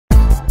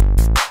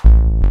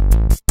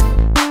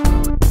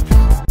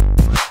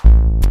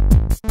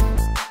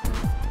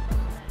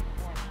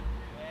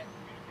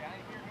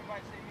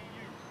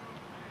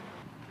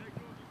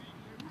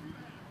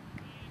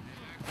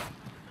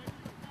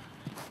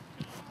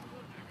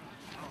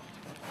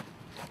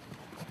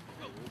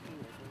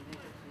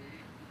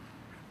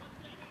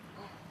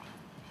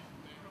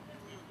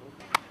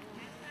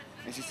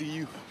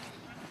NCCU.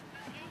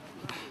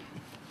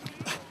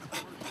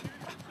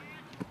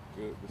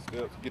 Good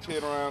steps. Get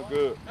your head around.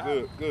 Good,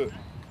 good, good.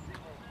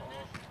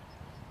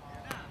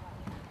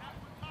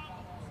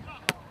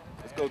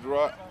 Let's go,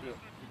 Gerard. Yeah,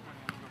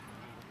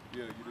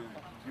 you didn't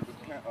give us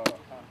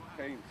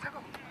cadence.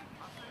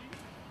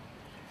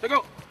 Let's go.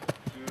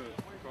 Good.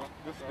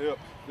 Good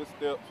steps. Good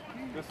steps.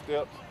 Good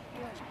steps.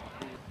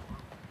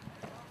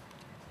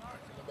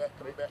 Come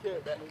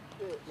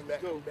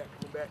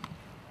back.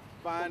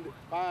 Find it.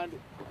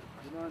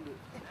 Get under it.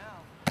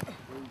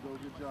 There you go,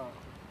 good job.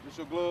 This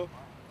your glove?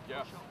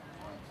 Yeah.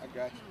 I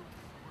got you.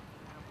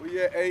 Where you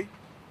at, A? There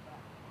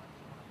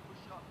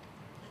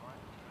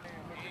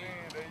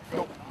you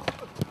go.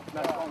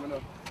 Not strong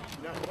enough.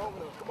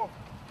 Come on.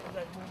 I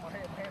got to move my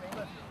hand ain't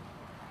left.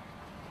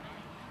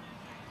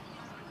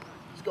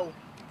 Let's go.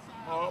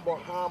 Arm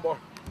bar.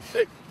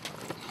 Hey.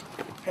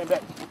 Hand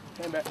back.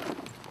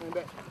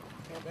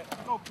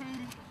 Go,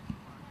 Petey.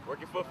 Work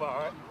your football, all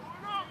right?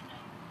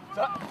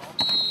 Stop.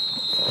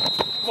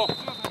 Come on.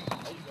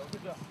 There you go.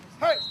 Good job.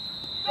 Hey.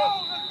 Go.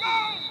 Let's go.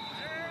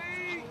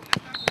 Hey.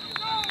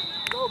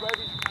 Go,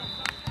 baby.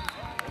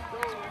 Let's go.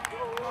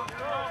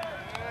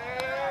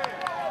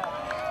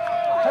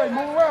 Hey,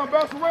 move around.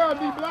 Bounce around,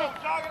 D-Block.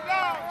 Jog it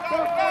down.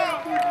 Bounce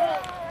around,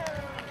 D-Block.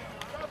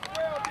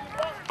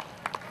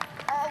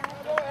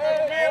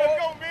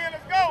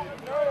 Let's go.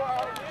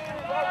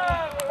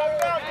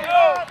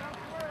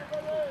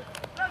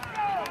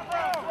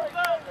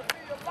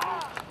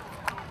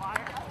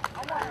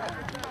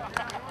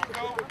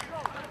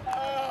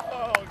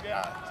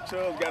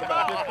 Chubb's got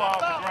about this far off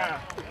the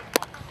ground.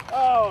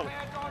 Oh.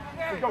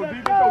 Let's go, D.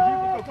 Let's go,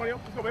 Tony.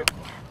 Let's go, baby.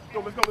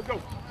 Let's go.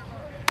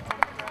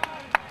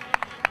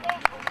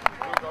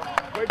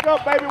 Wake up,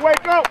 baby.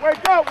 Wake up.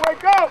 First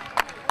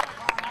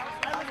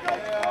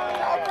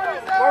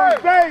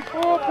day,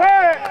 full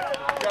pad.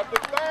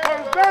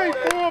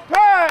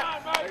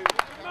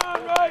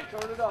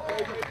 Turn it up,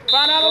 baby.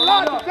 Find out a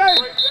lot today.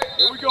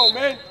 Here we go,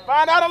 man.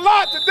 Find out a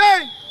lot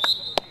today.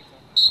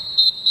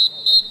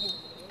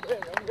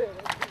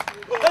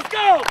 Let's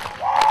go!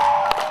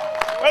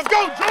 Let's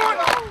go,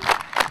 Jordan!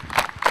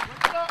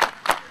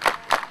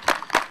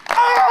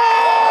 Oh!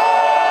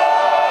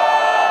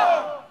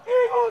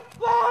 Eagles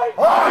fly!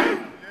 Hey!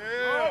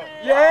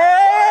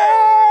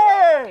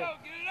 Yeah!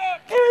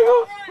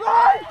 Eagles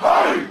fly!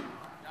 Hey!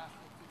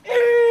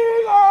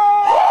 Eagles!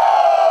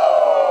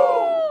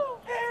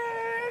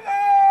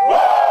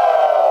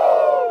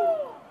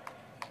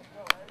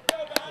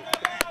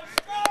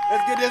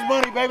 Let's get this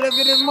money, baby. Let's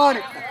get this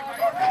money.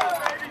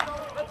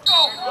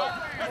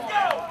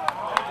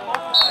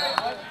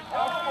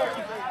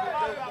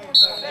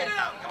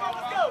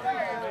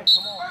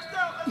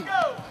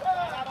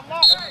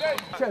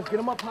 Get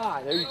him up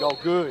high. There you go.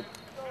 Good.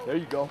 There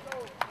you go.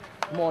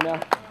 Come on now.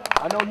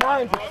 I know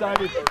Ryan's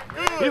excited.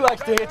 He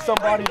likes to hit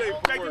somebody. He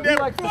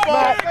likes to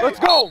smack. Let's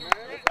go.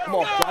 Come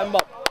on. Drive him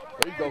up.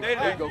 There you go.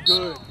 There you go.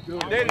 Good. Come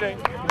on, Nate.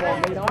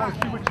 I want to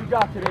see what you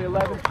got today,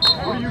 11.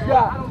 What do you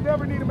got? I don't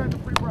never need him at the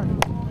free practice.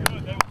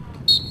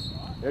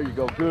 There you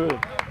go. Good.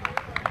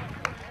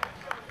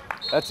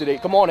 That's it,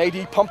 8. Come on,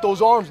 AD. Pump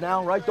those arms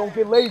now, right? Don't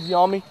get lazy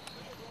on me.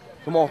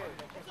 Come on.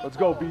 Let's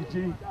go,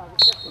 BG.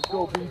 Let's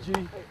go,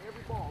 BG.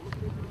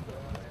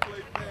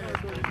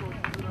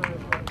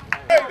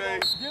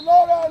 Get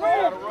low down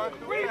there.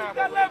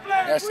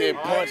 That's it.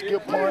 Punch.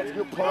 Good punch.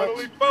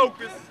 Mentally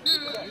focus.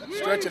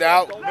 Stretch it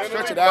out.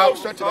 Mentally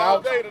focus.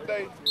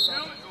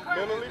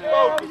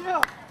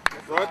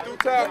 Run through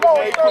tackles,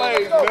 make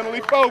plays.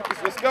 Mentally focus.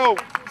 Let's go.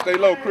 Stay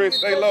low, Chris.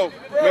 Stay low.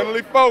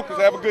 Mentally focus.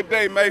 Have a good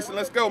day, Mason.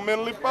 Let's go.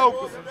 Mentally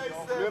focus.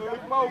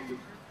 Let's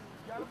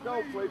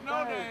go. Play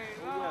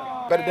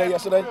fine. Better day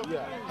yesterday?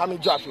 Yeah. How many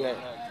drops you had?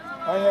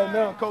 I ain't had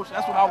none, Coach.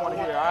 That's what I want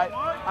to hear, all right?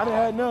 I didn't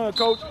have none,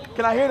 Coach.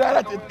 Can I hear that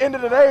at the end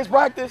of the day's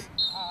practice?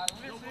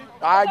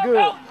 All right, good.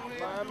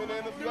 Assignment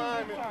and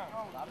assignment.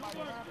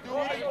 Do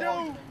what you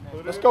do.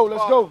 Let's go.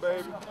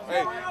 Baby.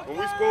 Hey, when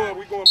we score,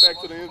 we going back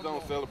to the end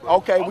zone celebrate.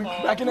 Okay, we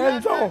back in the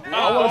end zone.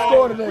 I want to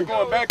score today. We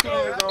going back to the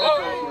end zone.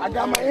 I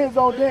got my end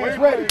zone dance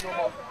ready. We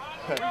score,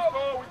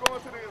 we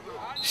going to the end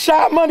zone.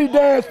 Shot money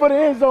dance for the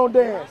end zone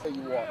dance. Tell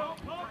you what,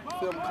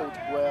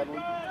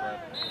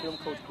 film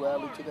Coach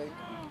Bradley today,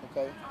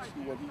 okay?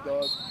 See what he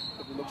does.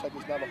 If it looks like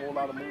there's not a whole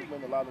lot of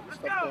movement, a lot of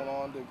stuff going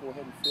on, then go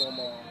ahead and film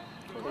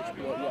Coach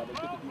Bradley. Yeah, they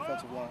get the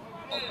defensive line.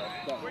 Okay.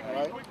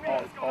 All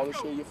right? All this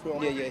year you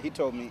film? Yeah, he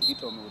told me.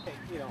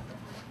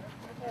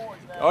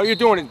 All you're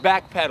doing is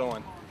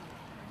backpedaling.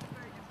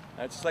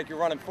 That's just like you're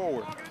running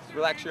forward. Just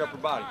relax your upper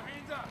body.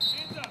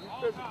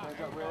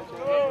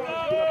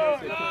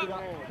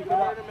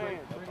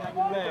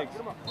 Legs.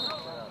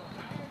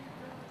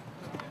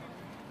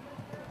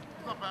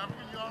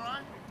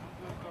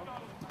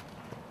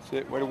 That's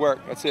it. Way to work.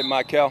 That's it,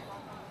 Michael.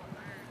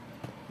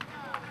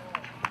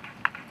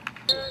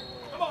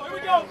 Come on, here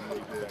we go.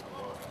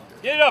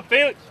 Get it up,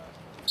 Felix.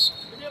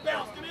 Give me a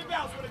bounce with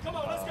it. Come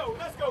on, let's go.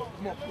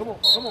 Come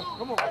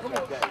on.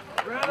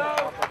 Ready.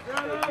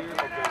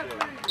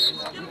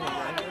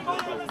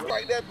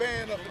 Write that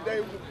band up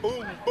today with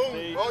boom,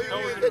 boom. All you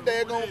hear is that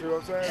they're going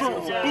boom,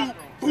 boom,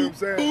 boom,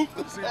 boom.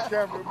 See the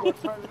camera, boy,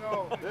 turn it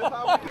on. That's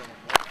how we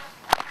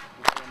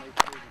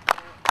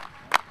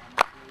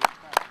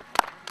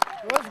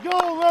Let's go,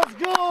 let's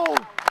go.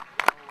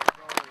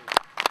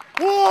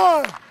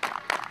 1,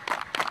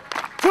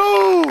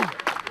 2,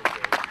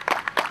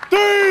 3.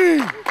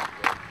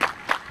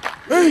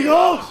 There he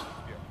goes.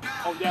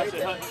 Oh, that's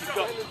it, Hunt. Let's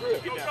go.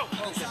 Get down.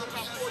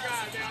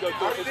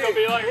 It's going to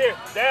be like here.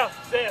 Down.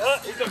 Set,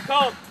 Hunt. He's going to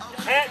come.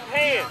 Hat,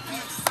 hand.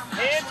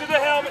 Hand to the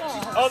helmet.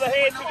 Other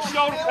hand to the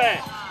shoulder pad.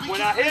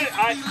 When I hit it,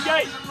 I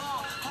escape.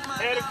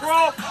 Hand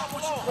across.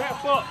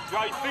 Wrap up.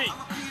 Draw your feet.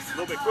 A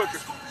little bit quicker.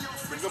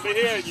 You're going to be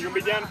here. You're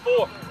going to be down to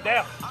 4.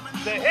 Down.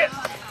 Set, hit.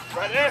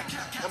 Right there.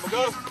 I'm going to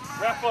go.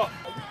 Wrap up.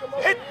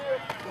 Hit.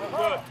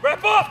 Good.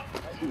 Wrap up.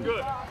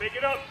 Good. Pick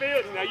it up,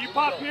 Fields. Now you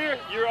pop here.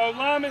 You're a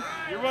lineman.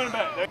 You're running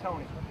back. There,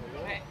 Tony.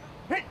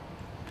 Hit.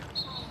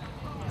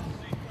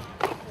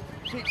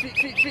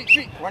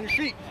 Sheet. Run your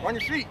sheet. Run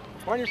your sheet.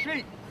 Run your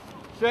sheet.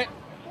 Set.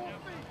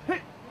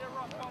 Hit.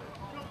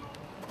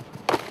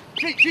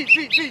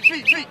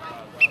 Sheet.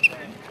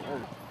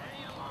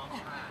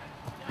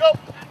 Go.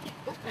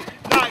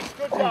 Nice.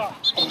 Good job.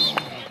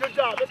 Good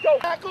job. Let's go.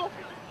 Tackle.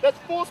 That's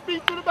full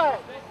speed through the bag.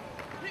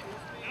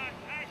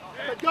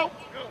 Let's go.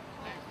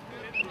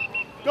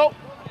 Go.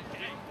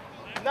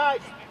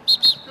 Nice.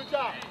 Good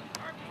job.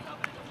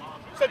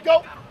 Said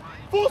go.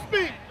 Full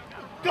speed.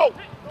 Go.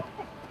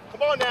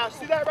 Come on now.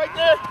 See that right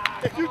there?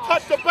 If you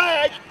touch the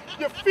bag,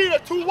 your feet are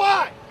too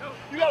wide.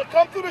 You got to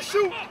come through the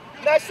chute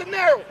nice and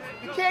narrow.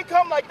 You can't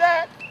come like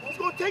that. It's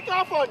going to take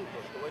off on you.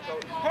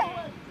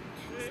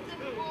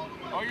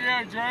 Oh,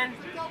 yeah, Jerry.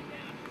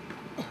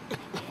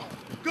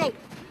 Go.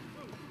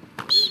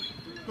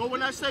 Go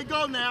when I say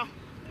go now.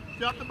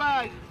 Get up the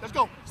bag. Let's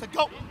go. Say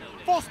go.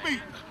 Full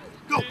speed.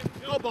 Go.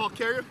 Go, ball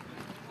carrier.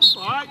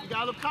 All right, you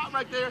got a little cop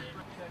right there.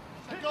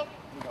 Say go.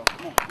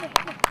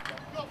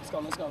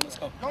 Let's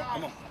go.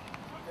 Come on.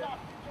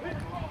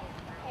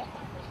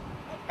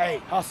 Hey,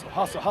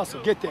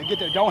 hustle. Get there.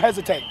 Don't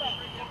hesitate.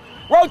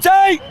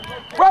 Rotate.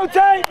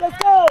 Let's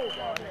go.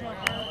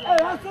 Hey,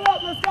 hustle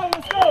up. Let's go.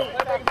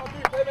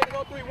 Playmaking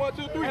on 3. 1,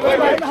 2, 3.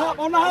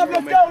 On the hop.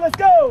 Let's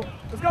go.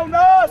 Let's go,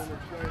 Nas.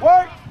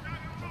 Work.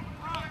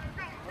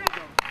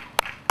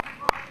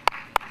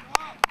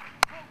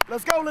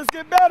 Let's go. Let's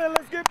get better.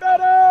 Let's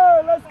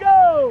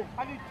go. I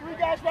need 3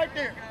 guys right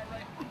there.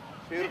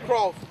 Hit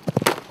across.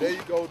 There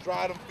you go.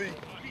 Dry them feet.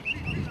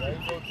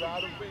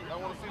 I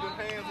want to see them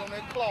hands on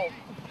that cloth.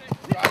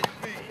 Dry your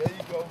feet. There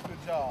you go.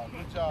 Good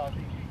job.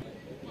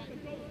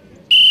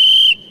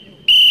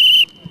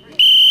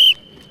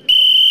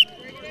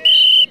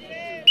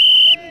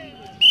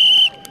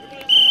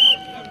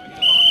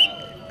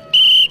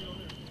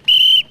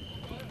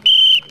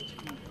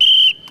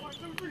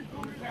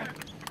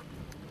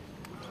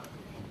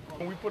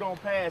 When we put on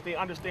pads, they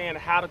understand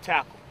how to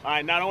tackle. All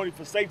right, not only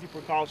for safety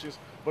precautions,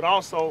 but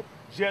also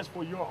just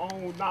for your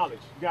own knowledge.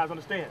 You guys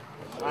understand?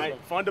 All right,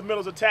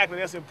 fundamentals of tackling,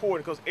 that's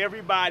important because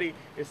everybody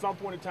at some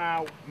point in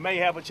time may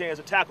have a chance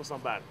to tackle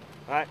somebody.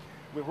 All right,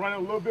 we're running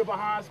a little bit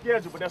behind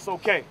schedule, but that's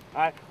okay.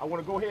 All right, I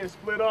want to go ahead and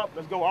split up.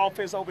 Let's go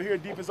offense over here,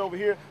 defense over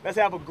here. Let's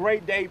have a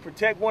great day,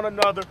 protect one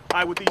another, all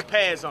right, with these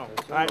pads on.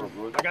 All right,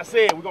 like I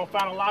said, we're gonna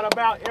find out a lot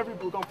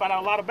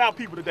about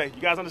people today.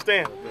 You guys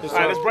understand? All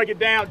right, let's break it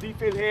down.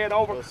 Defense head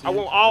over. I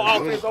want all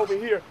offense over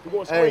here. We're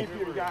gonna screen for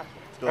you guys.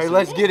 Hey,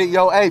 let's get it,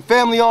 yo. Hey,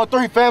 family on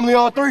 3. 1,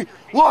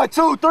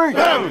 2, 3.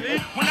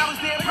 Family. When I was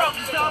there broke,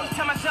 so I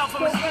tell myself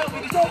I'ma still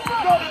be this rich.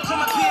 So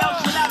my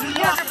PLs should I be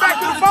working back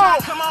to the top.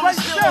 Come on, I'ma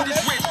still be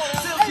this rich.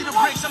 Still see the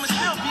bricks, I'ma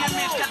still be a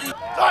bitch. Got the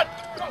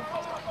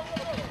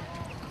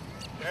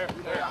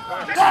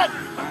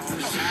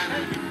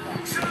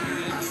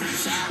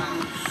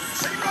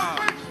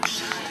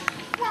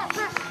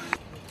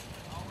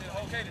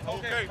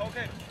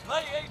Okay.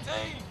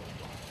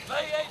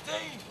 Lay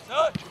 18,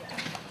 son.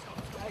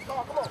 Come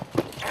on.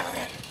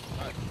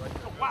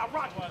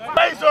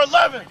 Laser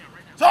 11,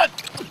 son.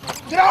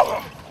 Get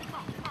out.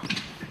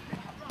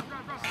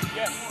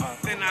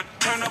 Then I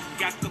turn up,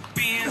 got the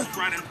Benz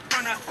right in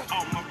front of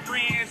all my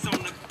friends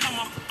on the come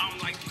up. I'm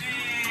like,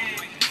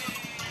 damn.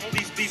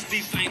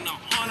 These ain't no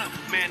honor,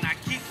 man. I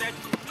keep that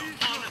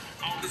honor.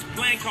 All this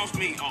plane cost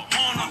me a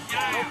honor.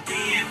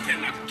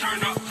 Then I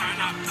turn up,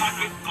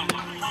 pocket on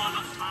my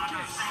honor.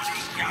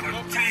 Got a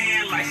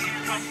tan like she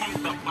come from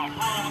the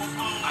Bahamas.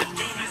 I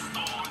do this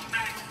all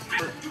night.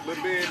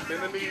 Little bit,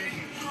 bend the knee.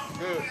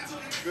 Good.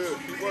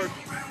 Keep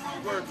working.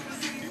 Good.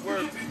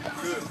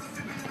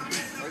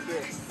 Right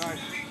there.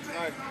 Nice.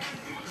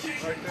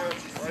 Right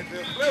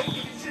there. Flip.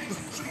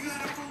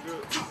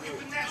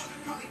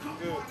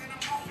 Good.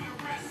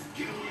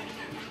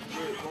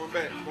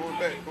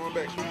 Going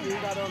back. You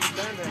gotta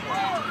understand that.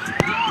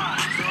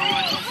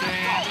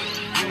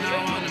 You know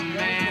I'm the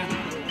man.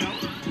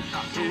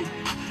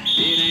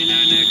 It ain't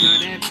nothing that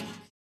could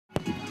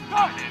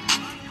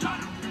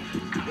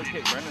Good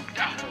kick, Brandon.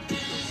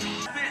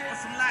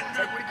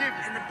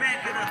 in the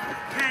back of the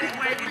paddy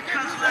wagon,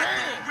 cuts like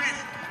wrist.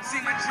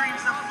 See my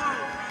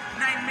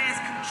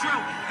true.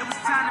 It was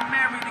time to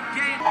marry the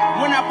game.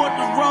 When I bought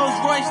the Rolls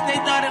Royce, they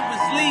thought it was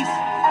lease.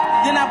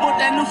 Then I bought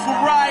that new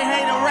Ferrari.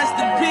 Hey, to rest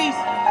in peace.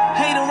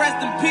 Hey, to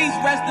rest in peace.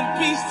 Rest in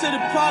peace to the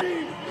pub.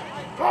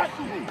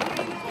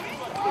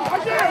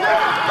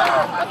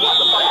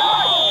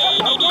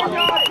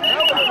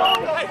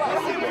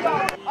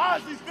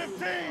 Ozzy's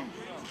 15.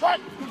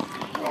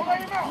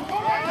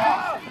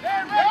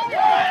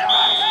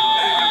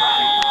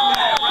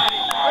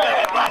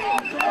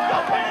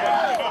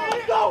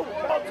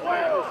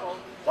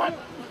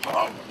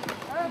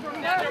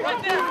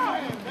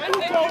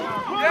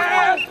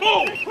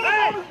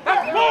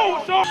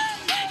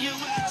 You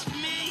watch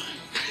me,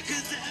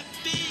 'cause I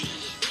be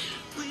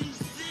when you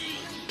see,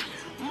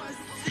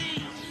 must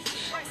see,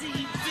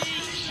 TV.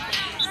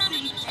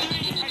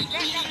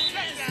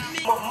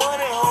 My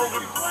money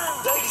hungry,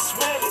 they can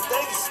smell it,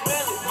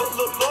 but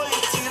look,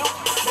 loyalty, them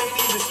can't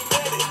even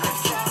spell it.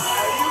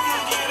 How you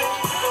can get it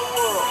in the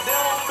world,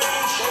 that don't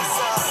mean shit,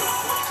 sorry.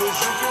 'Cause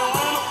you can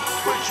run them,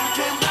 but you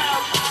can't buy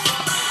them.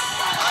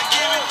 I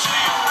give it to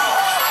you,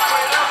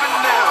 straight up and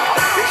down.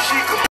 If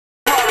she could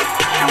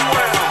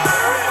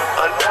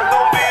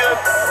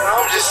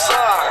I'm just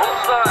sorry,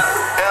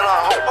 and I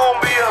hope I'll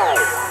be on.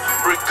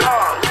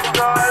 Regardless,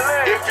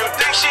 if you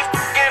think she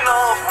f***ing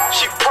off,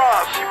 she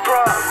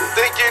probably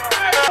thinking.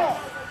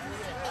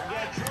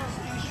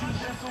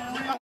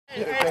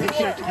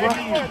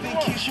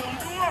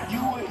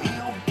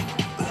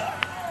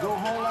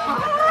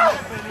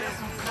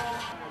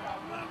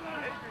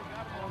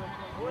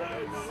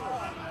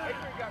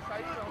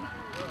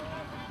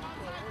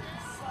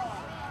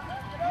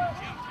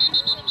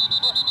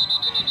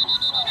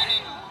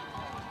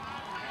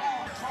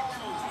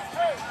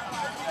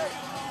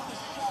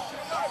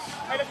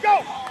 Hey, let's go!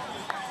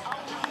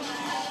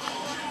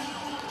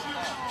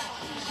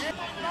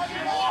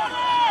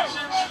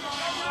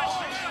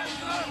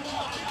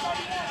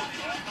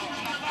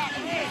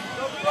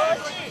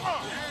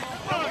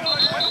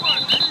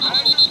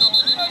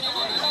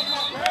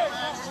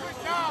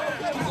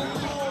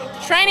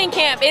 Training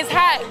camp is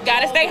hot.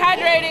 Gotta stay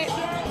hydrated.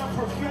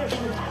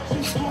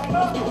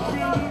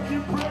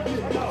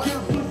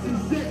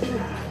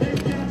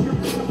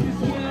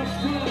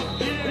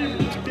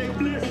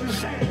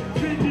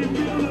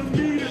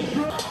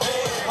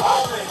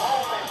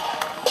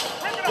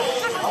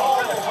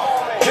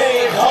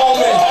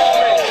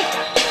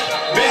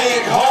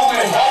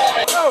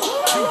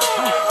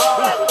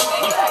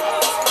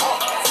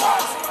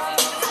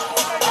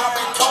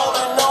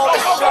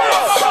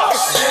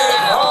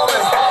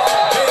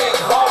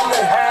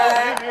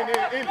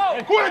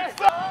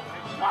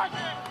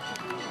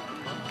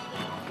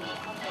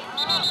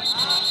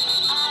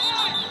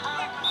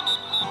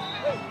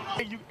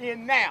 You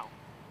in now.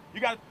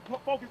 You got to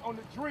focus on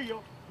the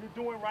drill you're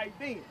doing right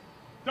then.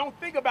 Don't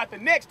think about the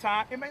next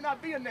time. It may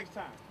not be a next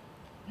time.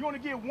 You only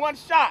get one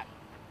shot.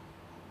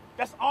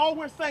 That's all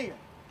we're saying.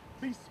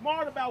 Be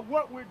smart about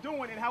what we're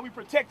doing and how we're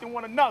protecting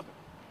one another.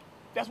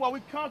 That's why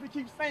we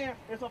constantly keep saying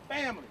it's a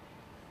family.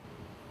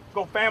 Let's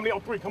go family on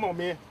 3. Come on,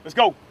 man. Let's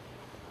go.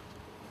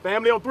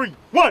 Family on 3.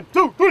 1,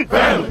 2, 3.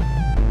 Family.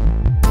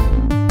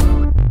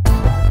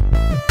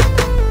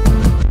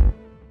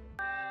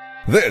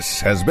 This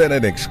has been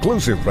an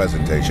exclusive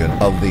presentation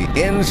of the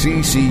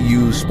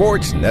NCCU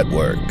Sports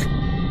Network.